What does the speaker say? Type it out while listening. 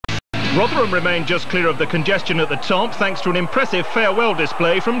Rotherham remained just clear of the congestion at the top thanks to an impressive farewell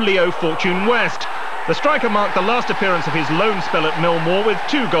display from Leo Fortune West. The striker marked the last appearance of his loan spell at Millmoor with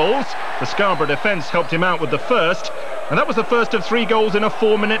 2 goals. The Scarborough defence helped him out with the first, and that was the first of 3 goals in a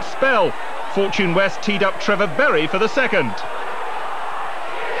 4-minute spell. Fortune West teed up Trevor Berry for the second.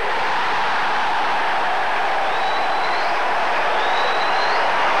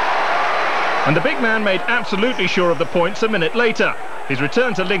 And the big man made absolutely sure of the points a minute later. His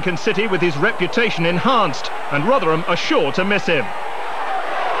return to Lincoln City with his reputation enhanced, and Rotherham are sure to miss him.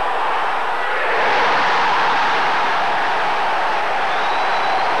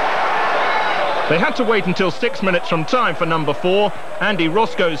 They had to wait until 6 minutes from time for number 4. Andy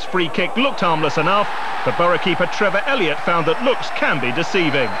Roscoe's free kick looked harmless enough, but Borough keeper Trevor Elliott found that looks can be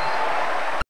deceiving.